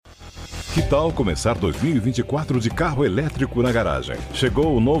Que tal começar 2024 de carro elétrico na garagem?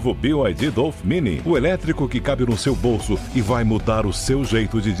 Chegou o novo BYD Dolph Mini, o elétrico que cabe no seu bolso e vai mudar o seu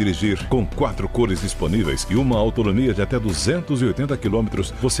jeito de dirigir. Com 4 cores disponíveis e uma autonomia de até 280 km,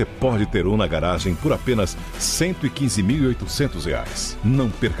 você pode ter um na garagem por apenas R$ 115.800. Não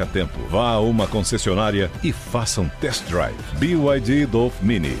perca tempo, vá a uma concessionária e faça um test drive. BYD Dolph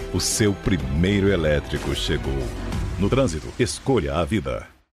Mini, o seu primeiro elétrico chegou. No trânsito, escolha a vida.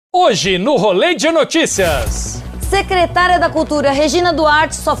 Hoje, no Rolê de Notícias. Secretária da Cultura Regina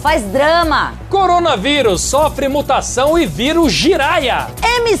Duarte só faz drama. Coronavírus sofre mutação e vírus giraia.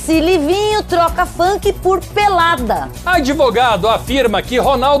 MC Livinho troca funk por pelada. Advogado afirma que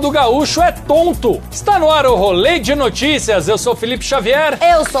Ronaldo Gaúcho é tonto. Está no ar o Rolê de Notícias. Eu sou Felipe Xavier.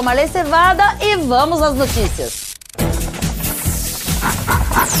 Eu sou Marley Cevada e vamos às notícias.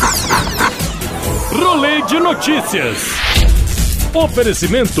 Rolê de Notícias.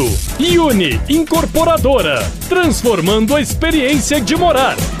 Oferecimento Uni Incorporadora, transformando a experiência de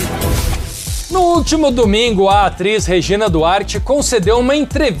morar. No último domingo, a atriz Regina Duarte concedeu uma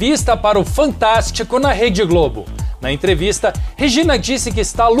entrevista para o Fantástico na Rede Globo. Na entrevista, Regina disse que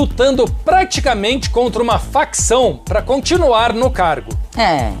está lutando praticamente contra uma facção para continuar no cargo.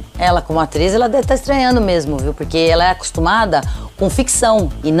 Ela como atriz, ela deve estar estranhando mesmo, viu? Porque ela é acostumada com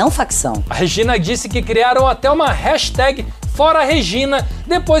ficção e não facção. A Regina disse que criaram até uma hashtag Fora Regina,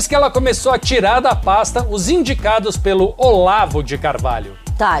 depois que ela começou a tirar da pasta os indicados pelo Olavo de Carvalho.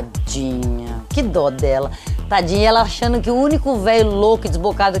 Tadinha, que dó dela. Tadinha, ela achando que o único velho louco e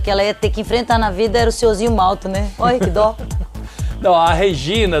desbocado que ela ia ter que enfrentar na vida era o senhorzinho Malta, né? Olha que dó. Não, a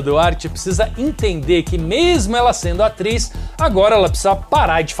Regina Duarte precisa entender que mesmo ela sendo atriz, agora ela precisa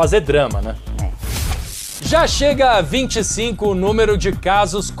parar de fazer drama, né? Já chega a 25 o número de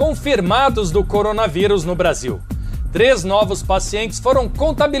casos confirmados do coronavírus no Brasil. 3 novos pacientes foram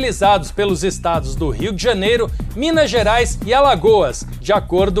contabilizados pelos estados do Rio de Janeiro, Minas Gerais e Alagoas, de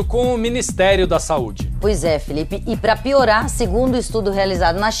acordo com o Ministério da Saúde. Pois é, Felipe, e para piorar, segundo o estudo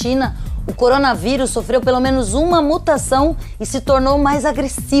realizado na China, o coronavírus sofreu pelo menos uma mutação e se tornou mais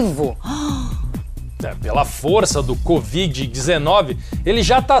agressivo. Pela força do Covid-19, ele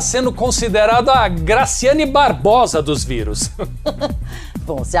já está sendo considerado a Graciane Barbosa dos vírus.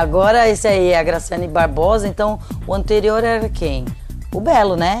 Bom, se agora esse aí é a Graciane Barbosa, então o anterior era quem? O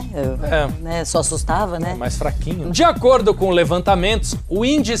Belo, né? Só assustava, né? Mais fraquinho. De acordo com levantamentos, o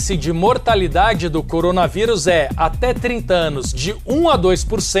índice de mortalidade do coronavírus é até 30 anos de 1 a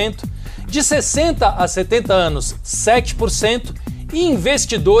 2%, de 60 a 70 anos 7%, e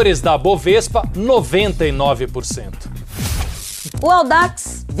investidores da Bovespa 99%. O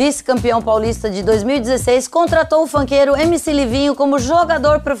Audax, vice-campeão paulista de 2016, contratou o funkeiro MC Livinho como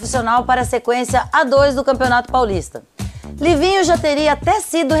jogador profissional para a sequência A2 do Campeonato Paulista. Livinho já teria até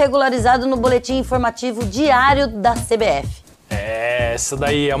sido regularizado no boletim informativo diário da CBF. Essa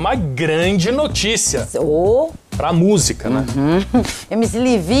daí é uma grande notícia. Pra música, né? MC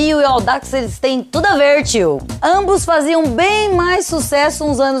Livinho e o Audax, eles têm tudo a ver, tio. Ambos faziam bem mais sucesso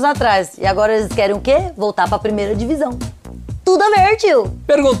uns anos atrás. E agora eles querem o quê? Voltar pra primeira divisão. Tudo a ver, tio.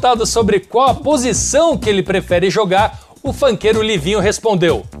 Perguntado sobre qual a posição que ele prefere jogar, o funkeiro Livinho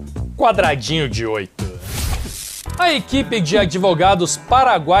respondeu: quadradinho de 8. A equipe de advogados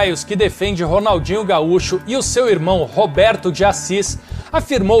paraguaios que defende Ronaldinho Gaúcho e o seu irmão Roberto de Assis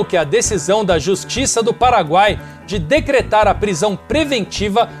afirmou que a decisão da Justiça do Paraguai de decretar a prisão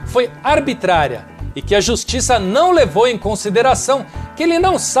preventiva foi arbitrária e que a Justiça não levou em consideração que ele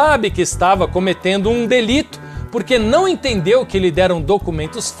não sabe que estava cometendo um delito porque não entendeu que lhe deram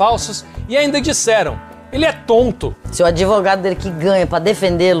documentos falsos e ainda disseram: ele é tonto. Se o advogado dele que ganha pra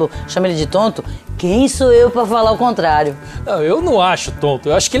defendê-lo chama ele de tonto, quem sou eu pra falar o contrário? Não, eu não acho tonto,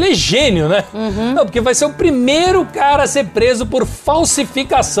 eu acho que ele é gênio, né? Não, porque vai ser o primeiro cara a ser preso por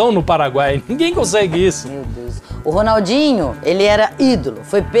falsificação no Paraguai. Ninguém consegue isso. Meu Deus. O Ronaldinho, ele era ídolo,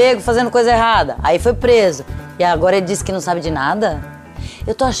 foi pego fazendo coisa errada, aí foi preso. E agora ele disse que não sabe de nada?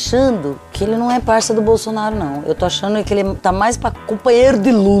 Eu tô achando que ele não é parça do Bolsonaro, não. Eu tô achando que ele tá mais pra companheiro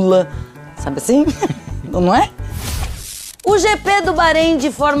de Lula. Sabe assim? Não é? O GP do Bahrein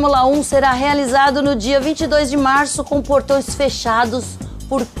de Fórmula 1 será realizado no dia 22 de março com portões fechados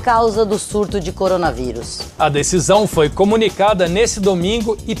por causa do surto de coronavírus. A decisão foi comunicada nesse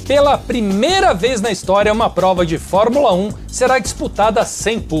domingo e pela primeira vez na história uma prova de Fórmula 1 será disputada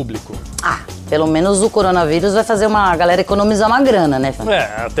sem público. Pelo menos o coronavírus vai fazer uma galera economizar uma grana, né?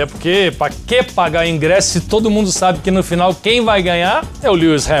 Até porque pra que pagar ingresso se todo mundo sabe que no final quem vai ganhar é o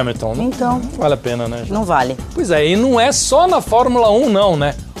Lewis Hamilton, né? Então. Não vale a pena, né? Não vale. Pois é, e não é só na Fórmula 1 não,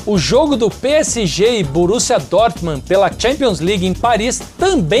 né? o jogo do PSG e Borussia Dortmund pela Champions League em Paris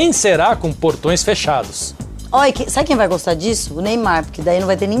também será com portões fechados. Olha, sabe quem vai gostar disso? O Neymar, porque daí não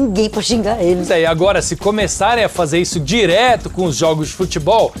vai ter ninguém pra xingar ele. E agora, se começarem a fazer isso direto com os jogos de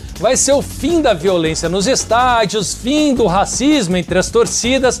futebol, vai ser o fim da violência nos estádios, fim do racismo entre as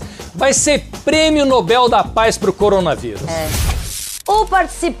torcidas, vai ser prêmio Nobel da Paz pro coronavírus. O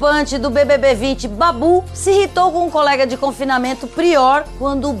participante do BBB 20, Babu, se irritou com um colega de confinamento Prior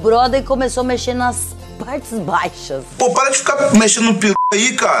quando o brother começou a mexer nas partes baixas. Pô, para de ficar mexendo no peru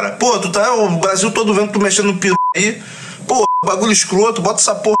aí, cara. Pô, tu tá o Brasil todo vendo tu mexendo no peru aí. Pô, bagulho escroto, bota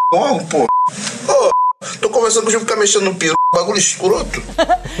essa porra logo, pô. Pô, tô conversando com você ficar mexendo no peru, bagulho escroto.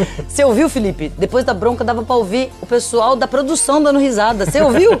 Você ouviu, Felipe? Depois da bronca dava pra ouvir o pessoal da produção dando risada. Você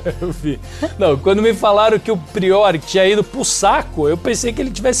ouviu? Eu vi. Não, quando me falaram que o Prior tinha ido pro saco, eu pensei que ele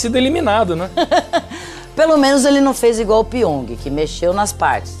tivesse sido eliminado, né? Pelo menos ele não fez igual o Pyong, que mexeu nas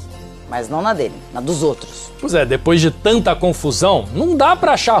partes. Mas não na dele, na dos outros. Pois é, depois de tanta confusão, não dá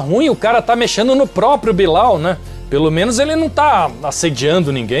pra achar ruim o cara tá mexendo no próprio Bilal, né? Pelo menos ele não tá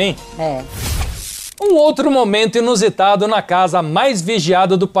assediando ninguém. Um outro momento inusitado na casa mais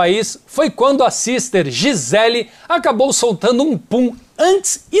vigiada do país foi quando a sister Gisele acabou soltando um pum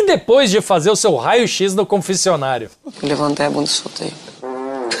antes e depois de fazer o seu raio-x no confessionário. Levantei a bunda e soltei.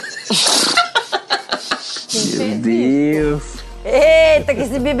 Meu Deus. Eita, que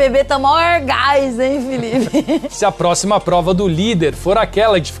esse BBB tá maior gás, hein, Felipe? Se a próxima prova do líder for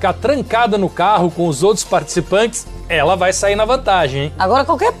aquela de ficar trancada no carro com os outros participantes, ela vai sair na vantagem, hein? Agora,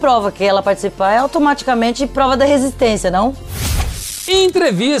 qualquer prova que ela participar é automaticamente prova da resistência, não? Em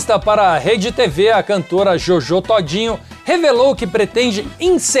entrevista para a Rede TV, a cantora Jojo Todinho revelou que pretende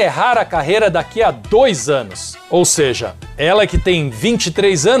encerrar a carreira daqui a 2 anos. Ou seja, ela que tem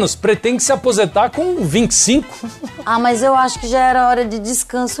 23 anos pretende se aposentar com 25. Ah, mas eu acho que já era hora de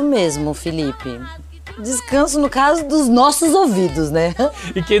descanso mesmo, Felipe. Descanso no caso dos nossos ouvidos, né?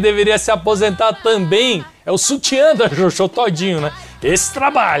 E quem deveria se aposentar também é o sutiã da Jojo Todinho, né? Esse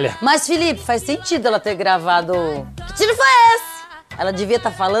trabalha. Mas, Felipe, faz sentido ela ter gravado... Que tiro foi esse? Ela devia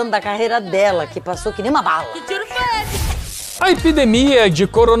estar falando da carreira dela, que passou que nem uma bala. Que tiro foi esse? A epidemia de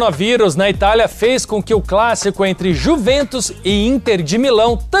coronavírus na Itália fez com que o clássico entre Juventus e Inter de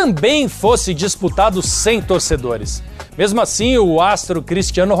Milão também fosse disputado sem torcedores. Mesmo assim, o astro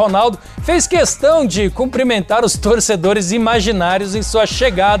Cristiano Ronaldo fez questão de cumprimentar os torcedores imaginários em sua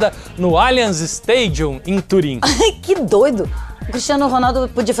chegada no Allianz Stadium, em Turim. Que doido! O Cristiano Ronaldo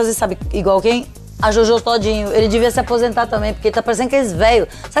podia fazer, sabe, igual quem? A Jojo Todinho. Ele devia se aposentar também, porque ele tá parecendo aqueles velhos.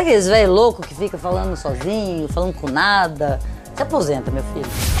 Sabe aqueles velhos loucos que fica falando sozinho, falando com nada? Se aposenta, meu filho.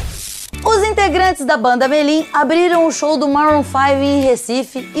 Os integrantes da banda Melim abriram o show do Maroon 5 em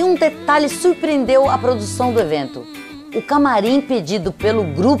Recife e um detalhe surpreendeu a produção do evento. O camarim pedido pelo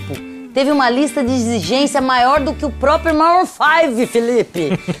grupo teve uma lista de exigência maior do que o próprio Maroon 5,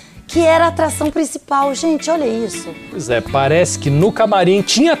 Felipe. Que era a atração principal. Gente, olha isso. Pois é, parece que no camarim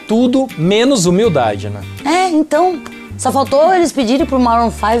tinha tudo, menos humildade, né? Então, só faltou eles pedirem pro Maroon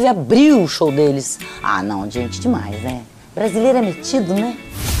 5 abrir o show deles. Ah, não, gente, demais, né? Brasileiro é metido, né?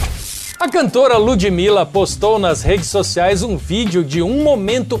 A cantora Ludmilla postou nas redes sociais um vídeo de um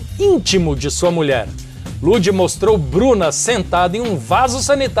momento íntimo de sua mulher. Lud mostrou Bruna sentada em um vaso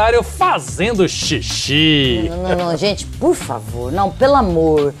sanitário fazendo xixi. Não, gente, por favor, não, pelo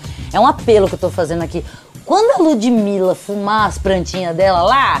amor. É um apelo que eu tô fazendo aqui. Quando a Ludmilla fumar as plantinhas dela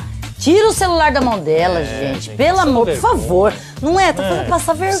lá, tira o celular da mão dela, gente. Pelo amor, por favor. Não é? Tá fazendo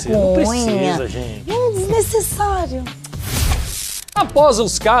passar vergonha. Não precisa, gente. É um desnecessário. Após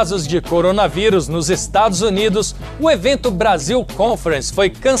os casos de coronavírus nos Estados Unidos, o evento Brasil Conference foi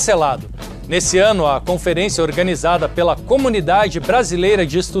cancelado. Nesse ano, a conferência organizada pela Comunidade Brasileira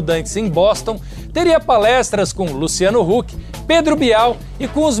de Estudantes em Boston teria palestras com Luciano Huck, Pedro Bial e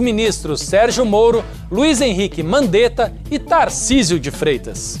com os ministros Sérgio Moro, Luiz Henrique Mandetta e Tarcísio de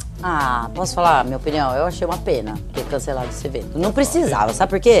Freitas. Ah, posso falar a minha opinião? Eu achei uma pena ter cancelado esse evento. Não precisava, sabe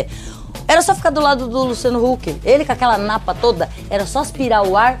por quê? Era só ficar do lado do Luciano Huck. Ele com aquela napa toda, era só aspirar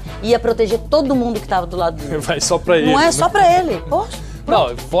o ar e ia proteger todo mundo que tava do lado dele. Vai só pra ele. Não é né? só pra ele. Poxa.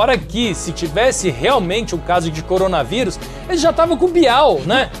 Não, fora que se tivesse realmente um caso de coronavírus, ele já tava com o Bial,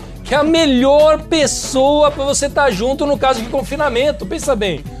 né? Que é a melhor pessoa pra você estar junto no caso de confinamento. Pensa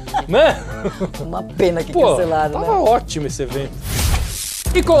bem, né? Uma pena que Pô, cancelaram, tava né? ótimo esse evento.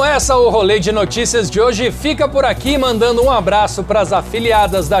 E com essa, o Rolê de Notícias de hoje fica por aqui, mandando um abraço para as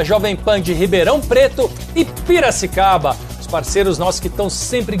afiliadas da Jovem Pan de Ribeirão Preto e Piracicaba, os parceiros nossos que estão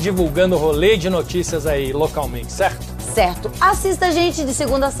sempre divulgando o Rolê de Notícias aí localmente, certo? Certo. Assista a gente de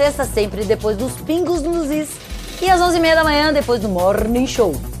segunda a sexta, sempre depois dos pingos nos is. E às 11h30 da manhã, depois do Morning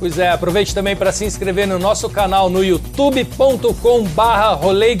Show. Pois é, aproveite também para se inscrever no nosso canal no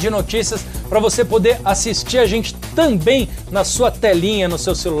youtube.com/rolê de notícias para você poder assistir a gente também na sua telinha, no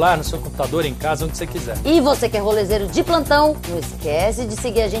seu celular, no seu computador, em casa, onde você quiser. E você que é rolezeiro de plantão, não esquece de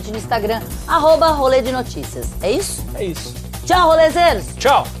seguir a gente no Instagram, @rolê de notícias. É isso? É isso. Tchau, rolezeiros!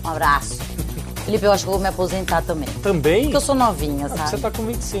 Tchau! Um abraço. Felipe, eu acho que eu vou me aposentar também. Também? Porque eu sou novinha, sabe? Você tá com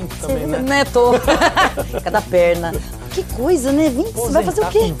 25 também, né? Né, tô. Cada perna. Que coisa, né? 20, você vai fazer o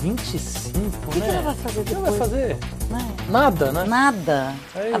quê? Com 25, O que ela vai fazer depois? O que ela vai fazer? Né? Nada, né? Nada.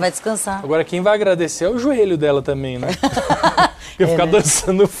 É Ela vai descansar. Agora quem vai agradecer é o joelho dela também, né? Porque ficar né?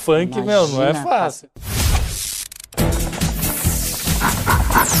 dançando funk, Imagina, não é fácil.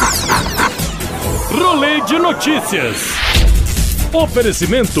 Rolê de notícias.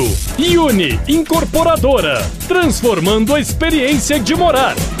 Oferecimento Uni Incorporadora, transformando a experiência de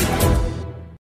morar.